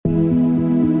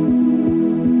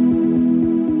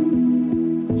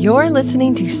You're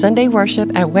listening to Sunday worship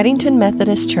at Weddington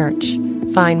Methodist Church.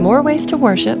 Find more ways to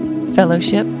worship,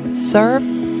 fellowship, serve,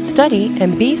 study,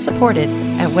 and be supported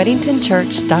at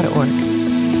weddingtonchurch.org.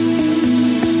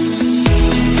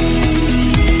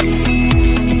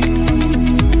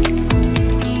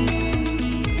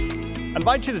 I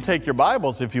invite you to take your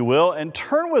Bibles, if you will, and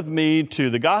turn with me to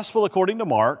the Gospel according to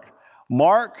Mark,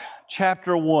 Mark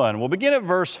chapter 1. We'll begin at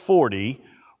verse 40,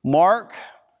 Mark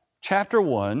chapter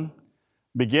 1,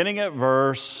 beginning at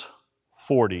verse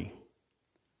 40,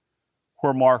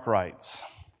 where Mark writes,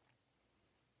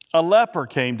 "A leper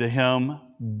came to him,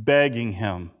 begging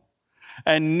him,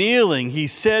 and kneeling, he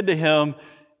said to him,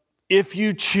 'If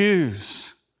you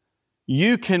choose,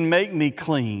 you can make me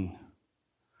clean.'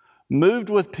 Moved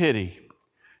with pity,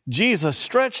 Jesus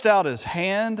stretched out his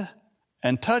hand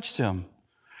and touched him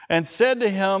and said to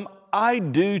him, 'I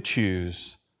do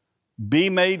choose. Be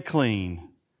made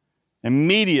clean.'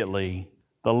 Immediately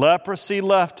the leprosy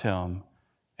left him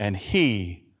and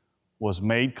he was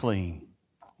made clean."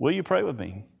 Will you pray with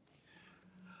me?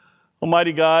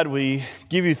 Almighty God, we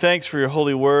give you thanks for your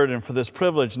holy word and for this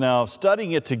privilege now of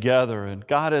studying it together. And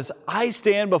God, as I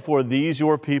stand before these,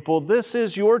 your people, this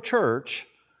is your church.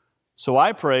 So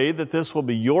I pray that this will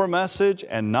be your message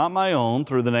and not my own,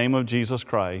 through the name of Jesus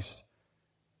Christ.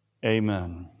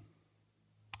 Amen.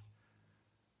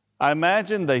 I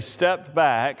imagine they stepped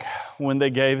back when they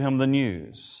gave him the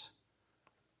news.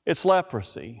 It's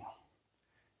leprosy.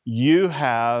 You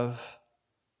have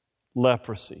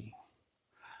leprosy.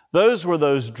 Those were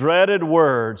those dreaded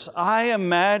words. I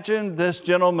imagine this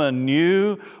gentleman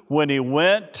knew when he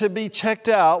went to be checked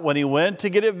out, when he went to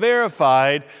get it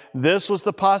verified, this was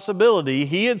the possibility.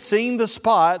 He had seen the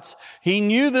spots. He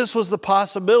knew this was the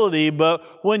possibility,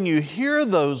 but when you hear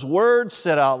those words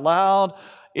said out loud,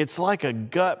 it's like a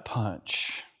gut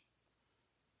punch.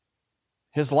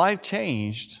 His life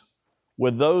changed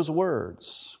with those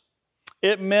words.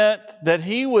 It meant that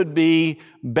he would be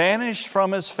banished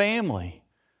from his family,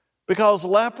 because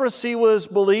leprosy was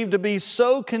believed to be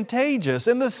so contagious.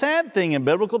 And the sad thing in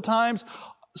biblical times,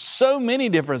 so many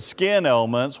different skin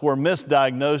ailments were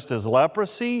misdiagnosed as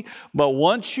leprosy, but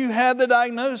once you had the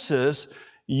diagnosis,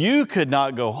 you could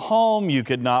not go home, you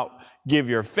could not give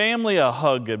your family a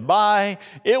hug goodbye.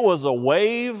 It was a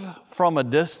wave from a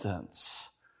distance.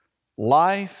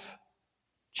 Life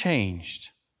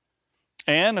changed.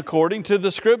 And according to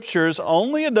the scriptures,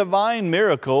 only a divine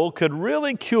miracle could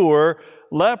really cure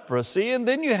leprosy, and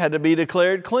then you had to be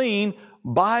declared clean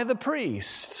by the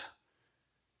priest.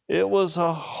 It was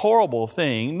a horrible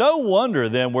thing. No wonder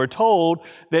then we're told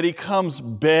that he comes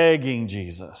begging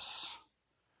Jesus.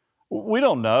 We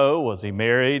don't know. Was he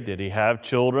married? Did he have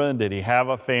children? Did he have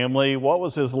a family? What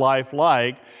was his life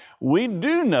like? We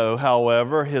do know,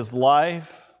 however, his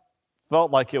life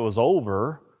felt like it was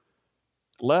over.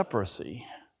 Leprosy.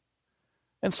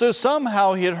 And so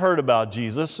somehow he had heard about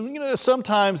Jesus. You know,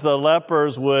 sometimes the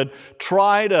lepers would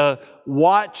try to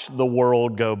watch the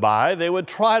world go by. They would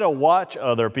try to watch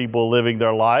other people living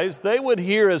their lives. They would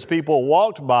hear as people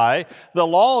walked by. The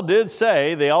law did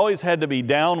say they always had to be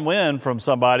downwind from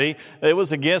somebody. It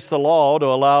was against the law to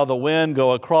allow the wind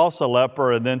go across a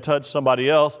leper and then touch somebody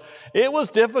else. It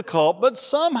was difficult, but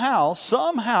somehow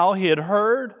he had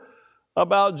heard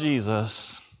about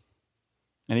Jesus.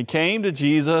 And he came to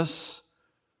Jesus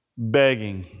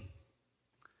begging,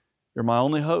 "You're my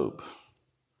only hope.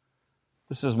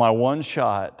 This is my one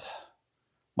shot,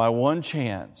 my one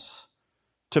chance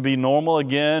to be normal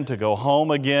again, to go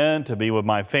home again, to be with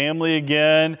my family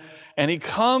again." And he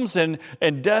comes in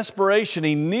desperation.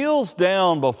 He kneels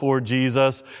down before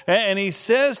Jesus and he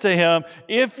says to him,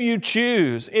 if you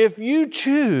choose,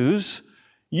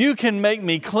 you can make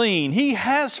me clean. He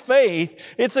has faith.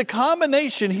 It's a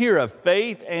combination here of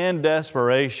faith and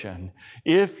desperation.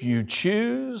 If you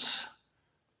choose,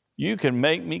 you can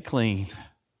make me clean.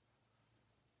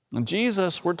 And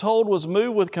Jesus, we're told, was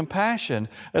moved with compassion.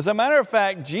 As a matter of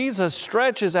fact, Jesus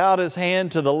stretches out his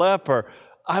hand to the leper.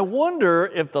 I wonder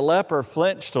if the leper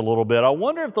flinched a little bit. I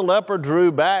wonder if the leper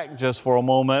drew back just for a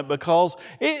moment, because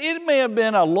it may have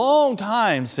been a long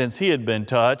time since he had been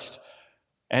touched.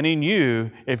 And he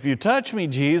knew, if you touch me,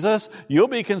 Jesus, you'll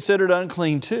be considered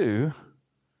unclean too.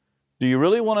 Do you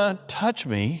really want to touch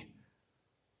me?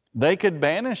 They could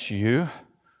banish you.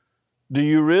 Do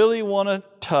you really want to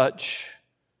touch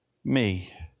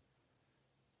me?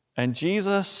 And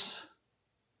Jesus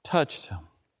touched him.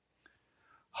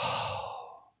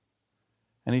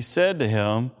 And he said to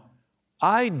him,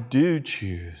 I do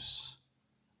choose.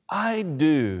 I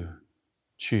do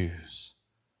choose.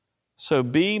 So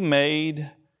be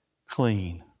made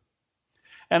clean.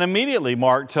 And immediately,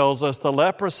 Mark tells us, the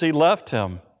leprosy left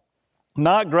him.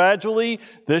 Not gradually,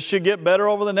 this should get better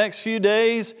over the next few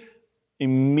days.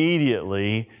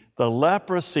 Immediately, the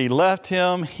leprosy left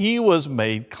him. He was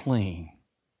made clean.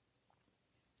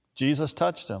 Jesus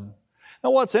touched him. Now,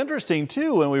 what's interesting,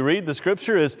 too, when we read the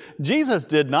Scripture is Jesus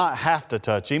did not have to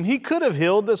touch him. He could have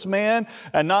healed this man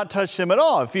and not touched him at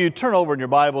all. If you turn over in your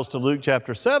Bibles to Luke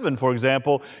chapter 7, for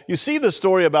example, you see the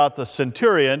story about the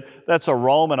centurion. That's a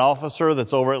Roman officer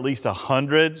that's over at least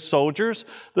 100 soldiers.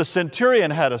 The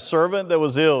centurion had a servant that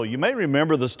was ill. You may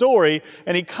remember the story.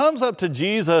 And he comes up to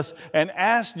Jesus and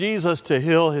asks Jesus to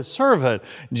heal his servant.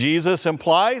 Jesus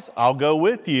implies, I'll go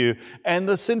with you. And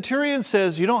the centurion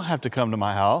says, you don't have to come to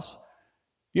my house.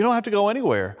 You don't have to go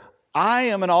anywhere. I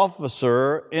am an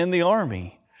officer in the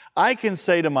army. I can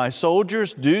say to my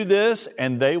soldiers, do this,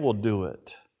 and they will do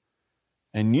it.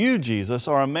 And you, Jesus,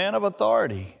 are a man of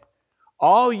authority.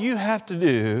 All you have to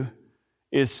do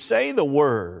is say the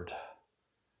word,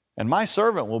 and my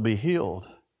servant will be healed.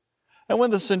 And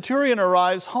when the centurion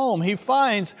arrives home, he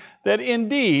finds that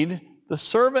indeed the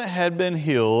servant had been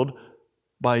healed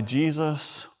by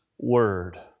Jesus'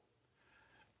 word.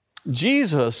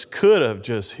 Jesus could have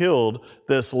just healed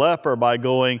this leper by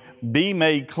going, be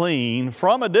made clean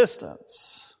from a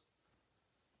distance.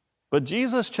 But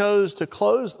Jesus chose to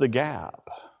close the gap.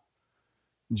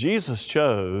 Jesus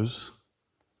chose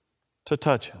to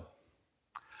touch him.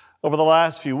 Over the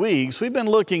last few weeks, we've been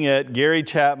looking at Gary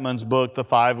Chapman's book, The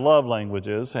 5 Love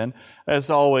Languages. And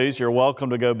as always, you're welcome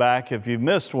to go back if you've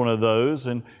missed one of those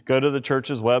and go to the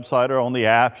church's website or on the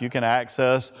app. You can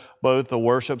access both the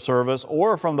worship service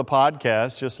or from the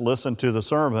podcast, just listen to the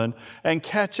sermon and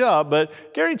catch up. But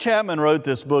Gary Chapman wrote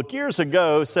this book years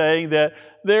ago saying that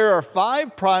there are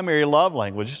 5 primary love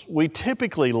languages. We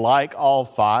typically like all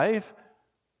 5.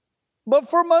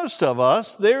 But for most of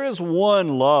us, there is one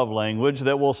love language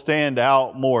that will stand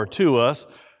out more to us.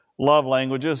 Love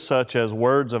languages such as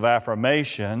words of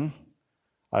affirmation.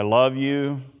 I love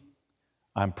you.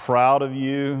 I'm proud of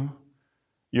you.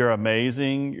 You're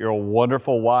amazing. You're a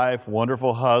wonderful wife,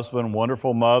 wonderful husband,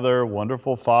 wonderful mother,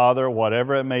 wonderful father,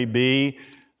 whatever it may be.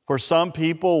 For some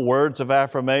people, words of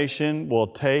affirmation will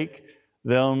take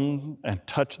them and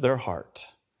touch their heart.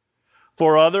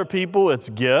 For other people, it's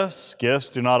gifts. Gifts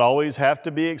do not always have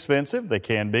to be expensive. They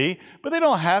can be, but they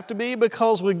don't have to be,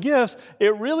 because with gifts,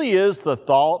 it really is the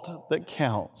thought that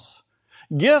counts.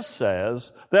 Gift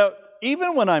says that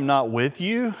even when I'm not with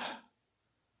you,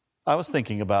 I was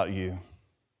thinking about you,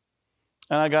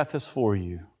 and I got this for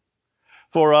you.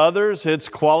 For others, it's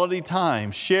quality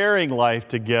time, sharing life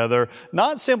together,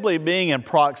 not simply being in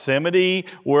proximity.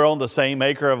 We're on the same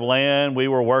acre of land. We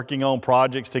were working on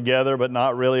projects together, but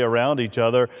not really around each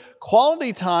other.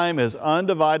 Quality time is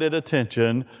undivided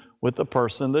attention with the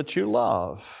person that you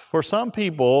love. For some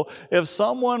people, if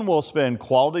someone will spend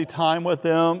quality time with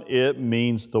them, it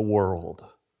means the world.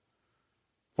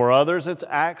 For others, it's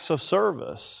acts of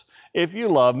service. If you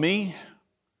love me,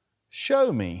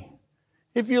 show me.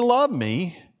 If you love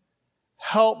me,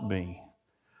 help me.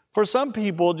 For some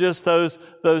people, just those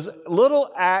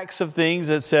little acts of things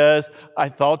that says, I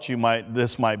thought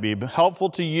this might be helpful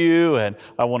to you, and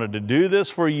I wanted to do this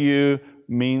for you,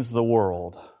 means the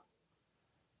world.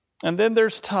 And then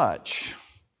there's touch.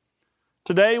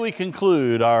 Today we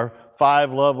conclude our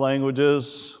 5 love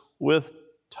languages with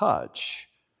touch.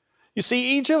 You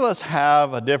see, each of us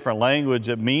have a different language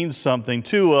that means something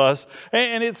to us,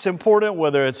 and it's important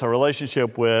whether it's a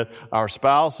relationship with our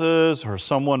spouses or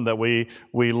someone that we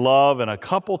love in a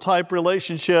couple-type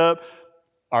relationship.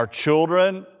 Our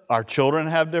children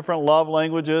have different love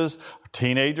languages.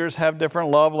 Teenagers have different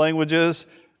love languages.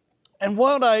 And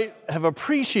what I have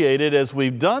appreciated as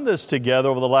we've done this together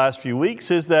over the last few weeks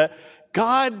is that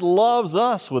God loves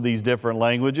us with these different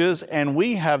languages, and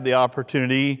we have the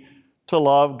opportunity to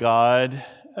love God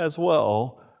as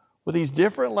well with these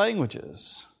different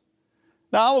languages.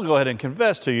 Now, I will go ahead and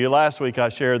confess to you, last week I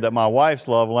shared that my wife's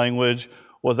love language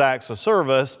was acts of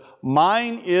service.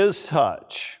 Mine is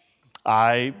touch.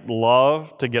 I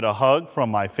love to get a hug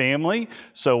from my family.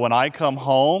 So when I come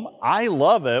home, I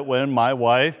love it when my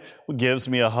wife gives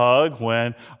me a hug.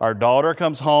 When our daughter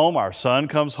comes home, our son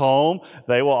comes home,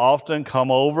 they will often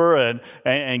come over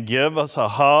and give us a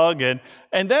hug.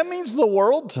 And that means the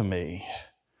world to me.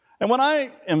 And when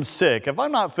I am sick, if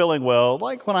I'm not feeling well,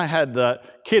 like when I had the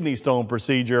kidney stone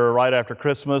procedure right after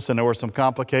Christmas and there were some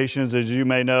complications, as you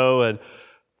may know, and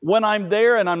when I'm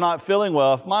there and I'm not feeling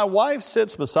well, if my wife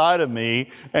sits beside of me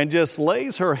and just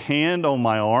lays her hand on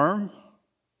my arm,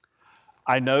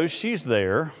 I know she's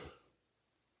there.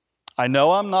 I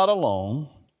know I'm not alone.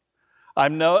 I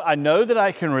know that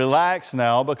I can relax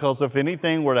now, because if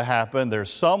anything were to happen,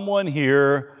 there's someone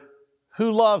here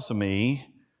who loves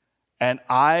me, and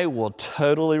I will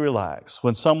totally relax.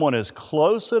 When someone is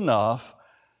close enough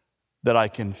that I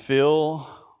can feel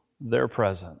their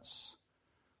presence.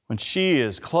 When she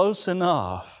is close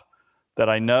enough that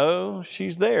I know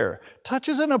she's there. Touch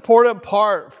is an important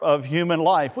part of human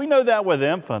life. We know that with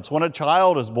infants. When a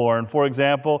child is born, for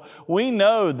example, we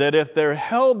know that if they're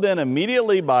held then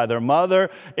immediately by their mother,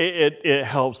 it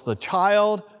helps the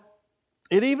child.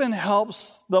 It even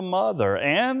helps the mother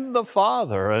and the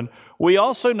father. And we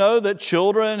also know that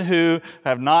children who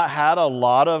have not had a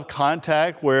lot of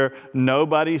contact, where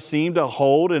nobody seemed to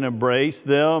hold and embrace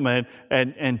them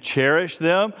and cherish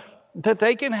them, that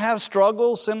they can have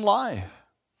struggles in life.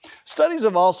 Studies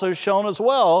have also shown as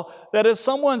well that if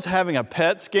someone's having a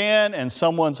PET scan and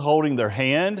someone's holding their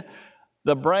hand,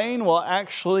 the brain will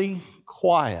actually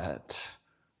quiet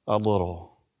a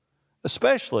little,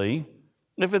 especially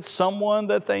if it's someone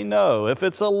that they know. If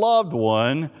it's a loved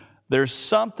one, there's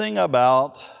something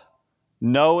about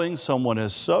knowing someone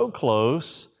is so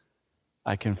close,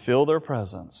 I can feel their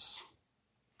presence.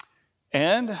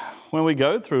 And when we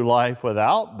go through life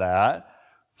without that,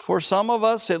 for some of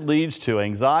us it leads to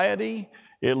anxiety,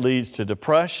 it leads to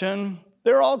depression.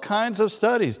 There are all kinds of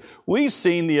studies. We've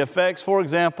seen the effects, for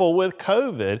example, with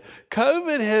COVID.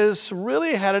 COVID has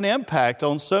really had an impact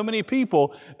on so many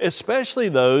people, especially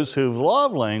those whose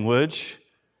love language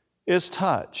is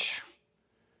touch.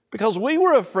 Because we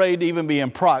were afraid to even be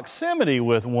in proximity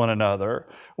with one another.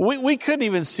 We couldn't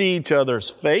even see each other's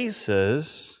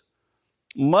faces,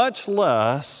 much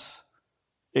less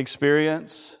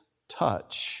experience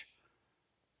touch.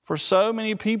 For so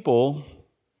many people,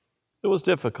 it was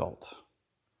difficult.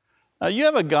 Now, you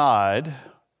have a God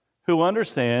who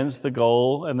understands the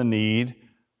goal and the need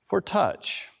for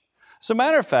touch. As a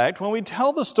matter of fact, when we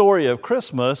tell the story of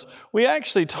Christmas, we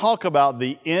actually talk about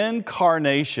the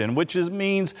incarnation, which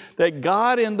means that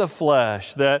God in the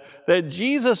flesh, that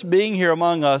Jesus being here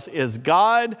among us is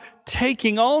God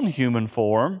taking on human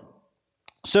form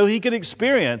so He could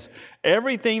experience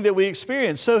everything that we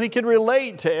experience, so He could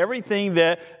relate to everything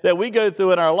that we go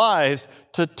through in our lives,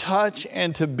 to touch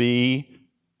and to be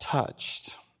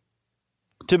touched.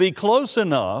 To be close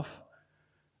enough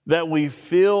that we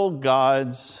feel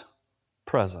God's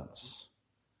presence.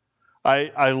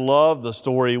 I love the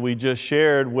story we just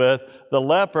shared with the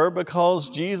leper,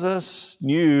 because Jesus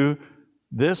knew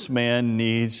this man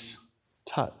needs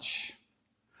touch.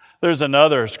 There's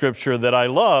another scripture that I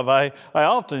love. I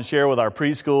often share with our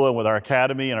preschool and with our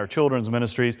academy and our children's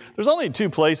ministries. There's only 2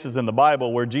 places in the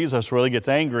Bible where Jesus really gets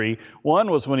angry. One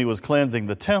was when He was cleansing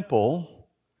the temple,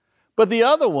 but the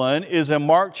other one is in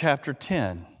Mark chapter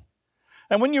 10.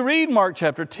 And when you read Mark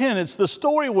chapter 10, it's the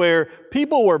story where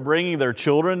people were bringing their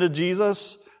children to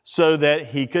Jesus so that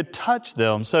He could touch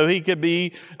them, so He could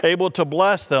be able to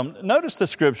bless them. Notice the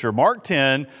scripture, Mark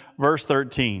 10, verse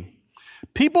 13.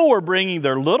 People were bringing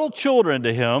their little children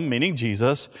to Him, meaning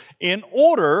Jesus, in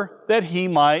order that He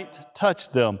might touch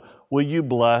them. Will you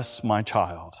bless my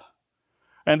child?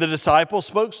 And the disciples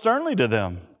spoke sternly to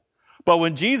them. But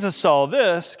when Jesus saw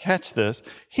this, catch this,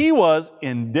 He was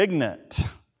indignant.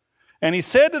 And He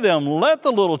said to them, let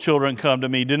the little children come to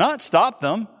me. Do not stop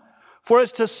them, for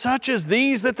it's to such as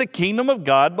these that the kingdom of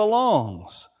God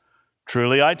belongs.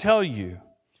 Truly I tell you,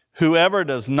 whoever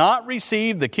does not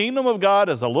receive the kingdom of God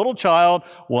as a little child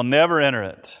will never enter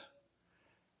it.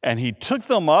 And He took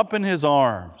them up in His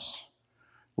arms,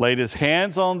 laid His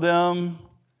hands on them,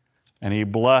 and He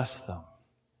blessed them.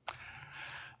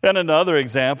 And another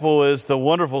example is the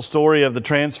wonderful story of the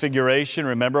Transfiguration.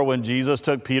 Remember when Jesus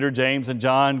took Peter, James, and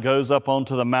John, goes up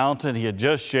onto the mountain. He had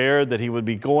just shared that He would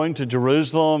be going to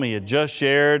Jerusalem. He had just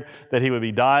shared that He would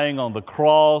be dying on the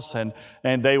cross, and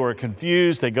they were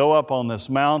confused. They go up on this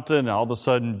mountain, and all of a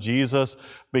sudden Jesus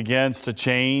begins to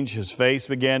change. His face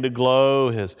began to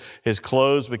glow. His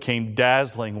clothes became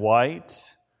dazzling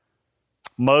white.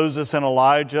 Moses and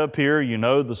Elijah appear. You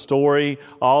know the story.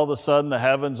 All of a sudden the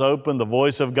heavens open. The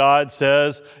voice of God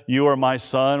says, you are my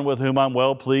son with whom I'm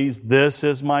well pleased. This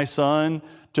is my son,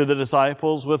 to the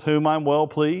disciples with whom I'm well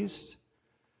pleased.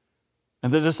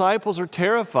 And the disciples are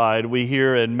terrified. We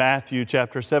hear in Matthew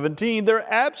chapter 17, they're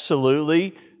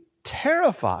absolutely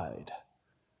terrified.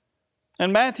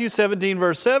 And Matthew 17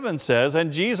 verse 7 says,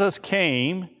 and Jesus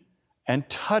came and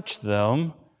touched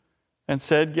them and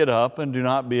said, get up and do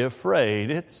not be afraid.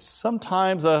 It's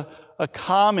sometimes a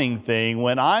calming thing.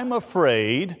 When I'm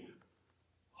afraid,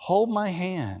 hold my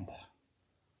hand.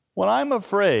 When I'm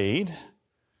afraid,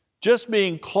 just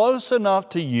being close enough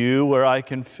to you where I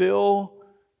can feel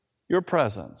your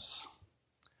presence.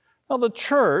 Now, the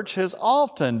church has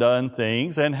often done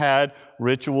things and had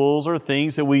rituals or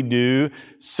things that we do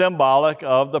symbolic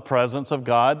of the presence of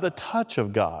God, the touch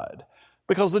of God.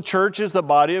 Because the church is the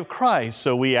body of Christ,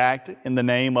 so we act in the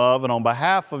name of and on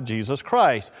behalf of Jesus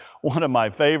Christ. One of my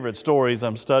favorite stories,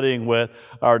 I'm studying with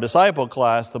our disciple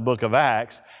class, the book of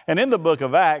Acts. And in the book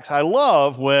of Acts, I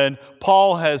love when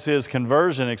Paul has his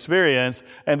conversion experience,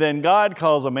 and then God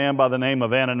calls a man by the name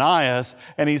of Ananias,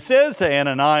 and he says to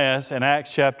Ananias in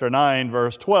Acts chapter 9,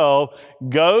 verse 12,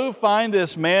 "Go find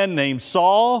this man named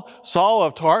Saul, Saul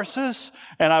of Tarsus,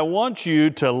 and I want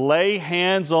you to lay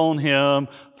hands on him,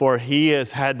 for he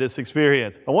has had this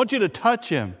experience. I want you to touch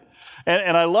him."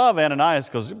 And I love Ananias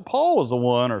because Paul was the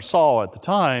one, or Saul at the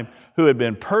time, who had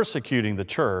been persecuting the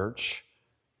church.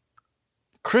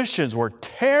 Christians were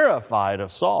terrified of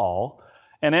Saul,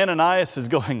 and Ananias is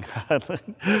going,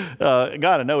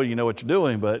 God, I know you know what you're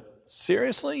doing, but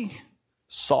seriously?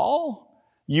 Saul?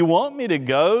 You want me to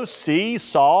go see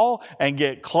Saul and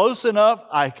get close enough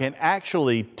I can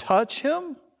actually touch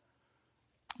him?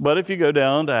 But if you go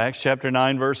down to Acts chapter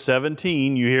 9, verse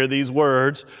 17, you hear these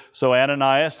words. "So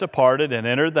Ananias departed and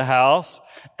entered the house,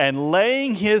 and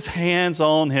laying his hands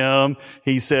on him,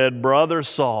 he said, 'Brother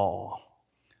Saul,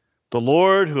 the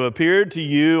Lord who appeared to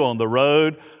you on the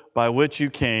road by which you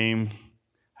came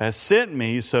has sent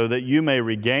me so that you may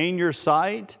regain your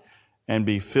sight and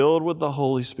be filled with the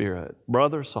Holy Spirit.'"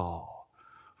 Brother Saul,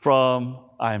 from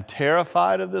 "I am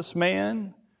terrified of this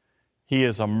man, he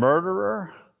is a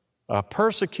murderer, a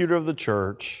persecutor of the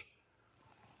church,"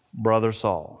 Brother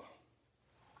Saul.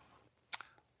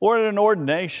 Or at an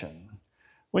ordination.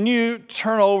 When you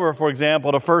turn over, for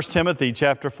example, to 1 Timothy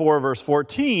chapter 4, verse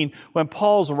 14, when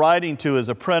Paul's writing to his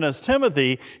apprentice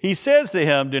Timothy, he says to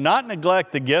him, "Do not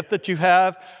neglect the gift that you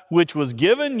have, which was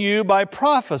given you by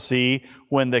prophecy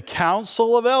when the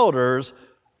council of elders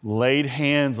laid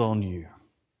hands on you."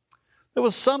 There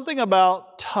was something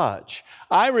about touch.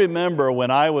 I remember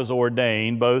when I was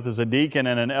ordained, both as a deacon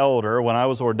and an elder, when I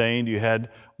was ordained, you had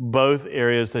both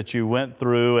areas that you went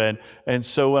through. And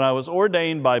so when I was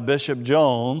ordained by Bishop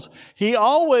Jones, he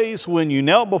always, when you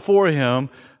knelt before him,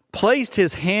 placed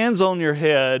his hands on your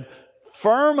head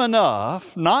firm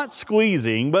enough, not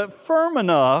squeezing, but firm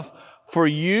enough for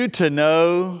you to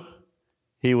know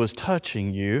he was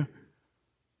touching you,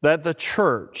 that the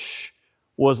church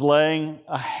was laying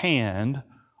a hand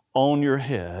on your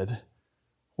head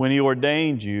when he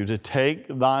ordained you to take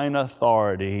thine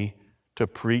authority to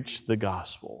preach the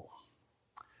gospel.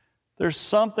 There's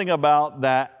something about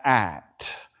that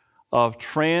act of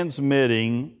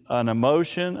transmitting an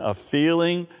emotion, a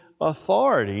feeling,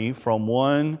 authority from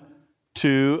one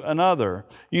to another.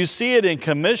 You see it in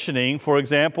commissioning, for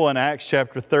example, in Acts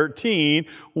chapter 13,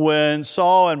 when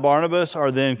Saul and Barnabas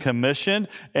are then commissioned.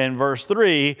 In verse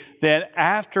 3, then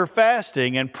after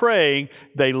fasting and praying,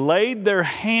 they laid their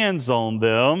hands on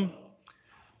them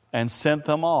and sent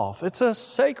them off. It's a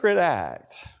sacred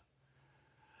act.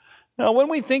 Now, when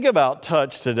we think about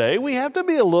touch today, we have to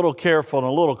be a little careful and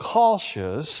a little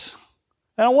cautious.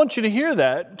 And I want you to hear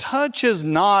that. Touch is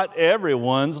not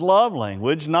everyone's love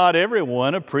language. Not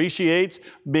everyone appreciates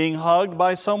being hugged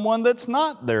by someone that's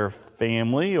not their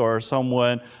family or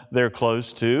someone they're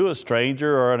close to. A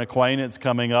stranger or an acquaintance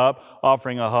coming up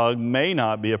offering a hug may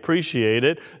not be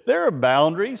appreciated. There are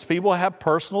boundaries. People have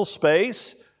personal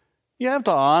space. You have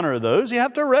to honor those. You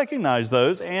have to recognize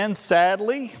those. And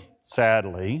sadly,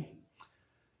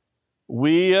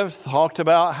 we have talked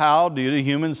about how, due to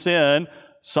human sin,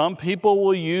 some people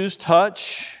will use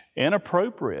touch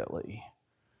inappropriately.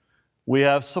 We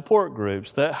have support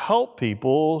groups that help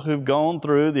people who've gone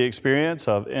through the experience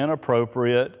of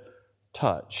inappropriate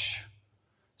touch.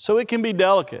 So it can be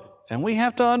delicate, and we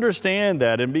have to understand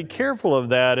that and be careful of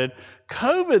that. And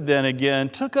COVID then again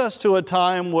took us to a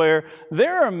time where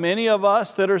there are many of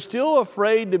us that are still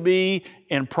afraid to be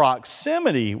in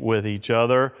proximity with each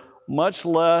other, much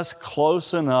less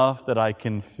close enough that I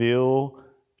can feel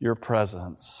your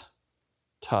presence,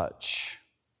 touch.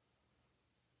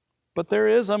 But there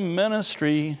is a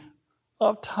ministry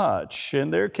of touch,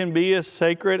 and there can be a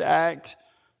sacred act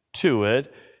to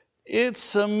it.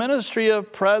 It's a ministry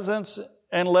of presence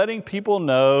and letting people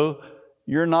know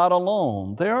you're not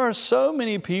alone. There are so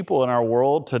many people in our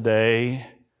world today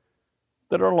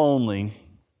that are lonely.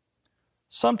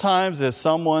 Sometimes if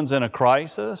someone's in a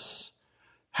crisis,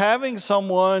 having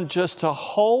someone just to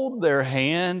hold their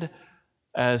hand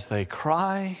as they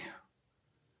cry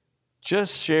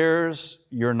just shares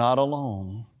you're not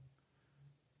alone.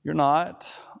 You're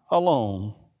not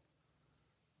alone.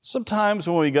 Sometimes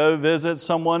when we go visit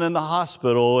someone in the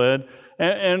hospital and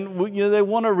they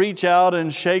want to reach out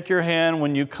and shake your hand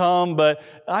when you come. But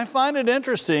I find it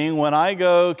interesting when I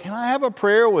go, can I have a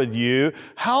prayer with you?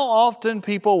 How often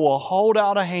people will hold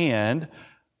out a hand,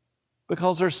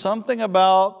 because there's something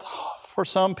about, for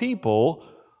some people,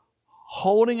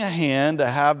 holding a hand to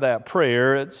have that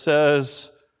prayer. It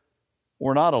says,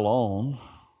 we're not alone.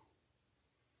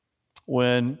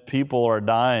 When people are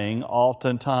dying,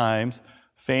 oftentimes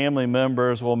family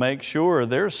members will make sure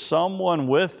there's someone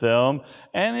with them.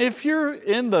 And if you're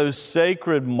in those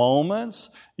sacred moments,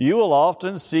 you will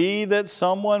often see that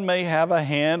someone may have a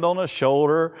hand on the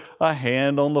shoulder, a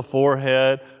hand on the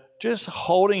forehead, just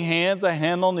holding hands, a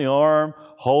hand on the arm,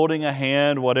 holding a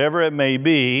hand, whatever it may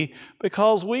be,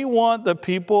 because we want the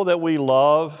people that we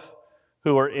love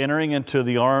who are entering into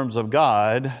the arms of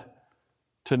God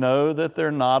to know that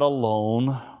they're not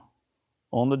alone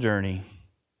on the journey.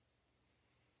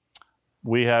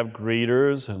 We have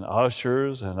greeters and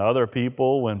ushers and other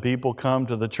people when people come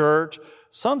to the church.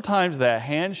 Sometimes that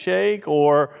handshake,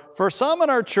 or for some in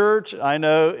our church, I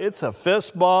know it's a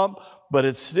fist bump, but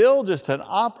it's still just an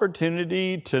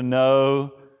opportunity to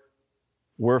know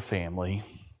we're family.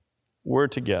 We're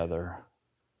together.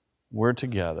 We're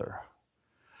together.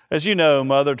 As you know,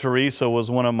 Mother Teresa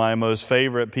was one of my most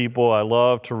favorite people. I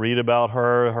love to read about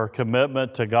her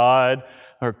commitment to God,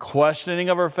 her questioning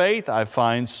of her faith, I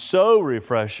find so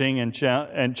refreshing and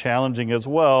challenging as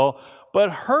well.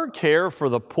 But her care for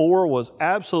the poor was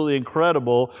absolutely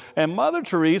incredible. And Mother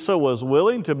Teresa was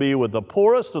willing to be with the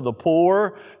poorest of the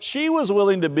poor. She was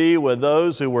willing to be with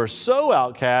those who were so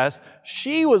outcast.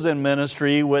 She was in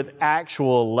ministry with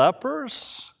actual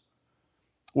lepers,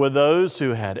 with those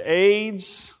who had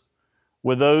AIDS,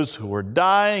 with those who were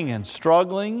dying and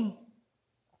struggling.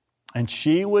 And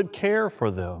she would care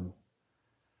for them.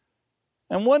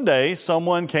 And one day,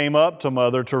 someone came up to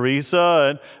Mother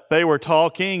Teresa, and they were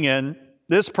talking, and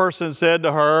this person said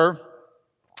to her,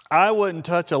 I wouldn't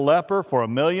touch a leper for $1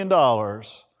 million.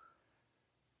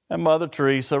 And Mother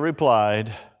Teresa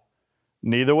replied,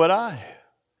 neither would I.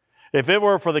 If it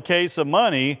were for the case of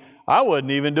money, I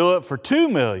wouldn't even do it for $2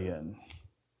 million.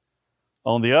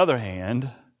 On the other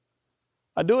hand,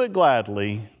 I do it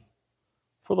gladly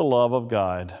for the love of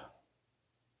God.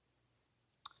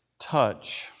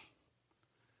 Touch.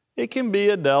 It can be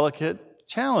a delicate,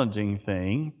 challenging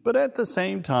thing, but at the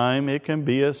same time, it can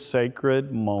be a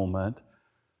sacred moment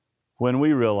when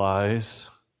we realize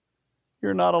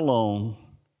you're not alone.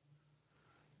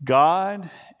 God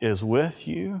is with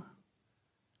you,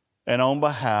 and on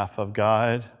behalf of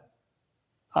God,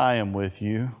 I am with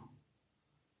you.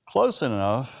 Close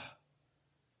enough,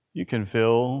 you can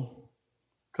feel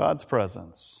God's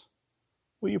presence.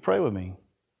 Will you pray with me?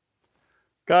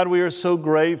 God, we are so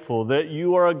grateful that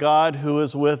you are a God who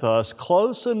is with us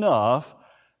close enough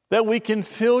that we can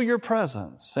feel your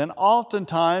presence. And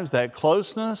oftentimes that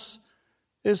closeness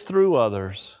is through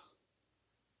others.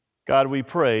 God, we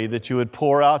pray that you would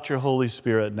pour out your Holy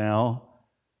Spirit now.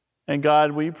 And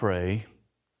God, we pray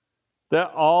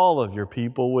that all of your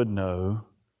people would know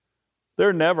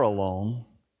they're never alone.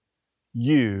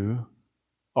 You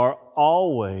are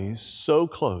always so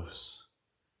close.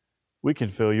 We can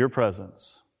feel your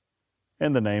presence.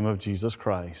 In the name of Jesus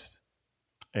Christ,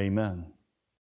 amen.